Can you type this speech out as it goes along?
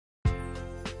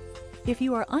If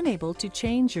you are unable to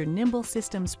change your Nimbl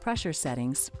system's pressure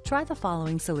settings, try the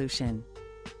following solution.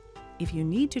 If you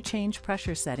need to change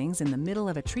pressure settings in the middle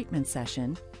of a treatment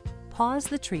session, pause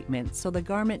the treatment so the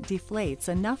garment deflates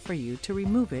enough for you to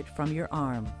remove it from your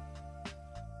arm.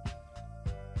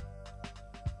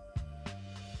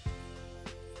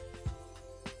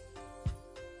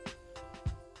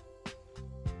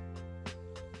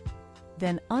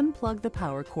 Then unplug the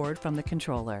power cord from the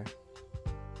controller.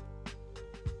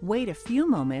 Wait a few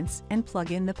moments and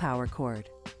plug in the power cord.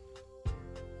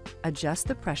 Adjust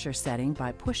the pressure setting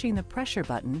by pushing the pressure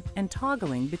button and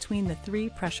toggling between the 3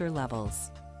 pressure levels.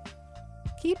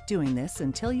 Keep doing this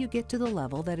until you get to the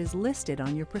level that is listed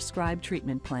on your prescribed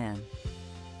treatment plan.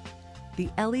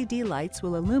 The LED lights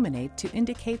will illuminate to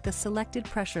indicate the selected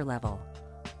pressure level.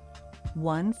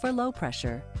 1 for low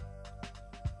pressure,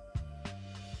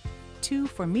 2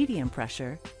 for medium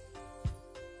pressure,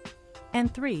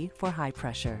 and 3 for high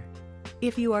pressure.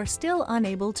 If you are still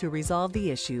unable to resolve the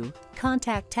issue,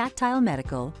 contact Tactile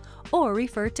Medical or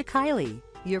refer to Kylie,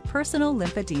 your personal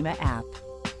lymphedema app.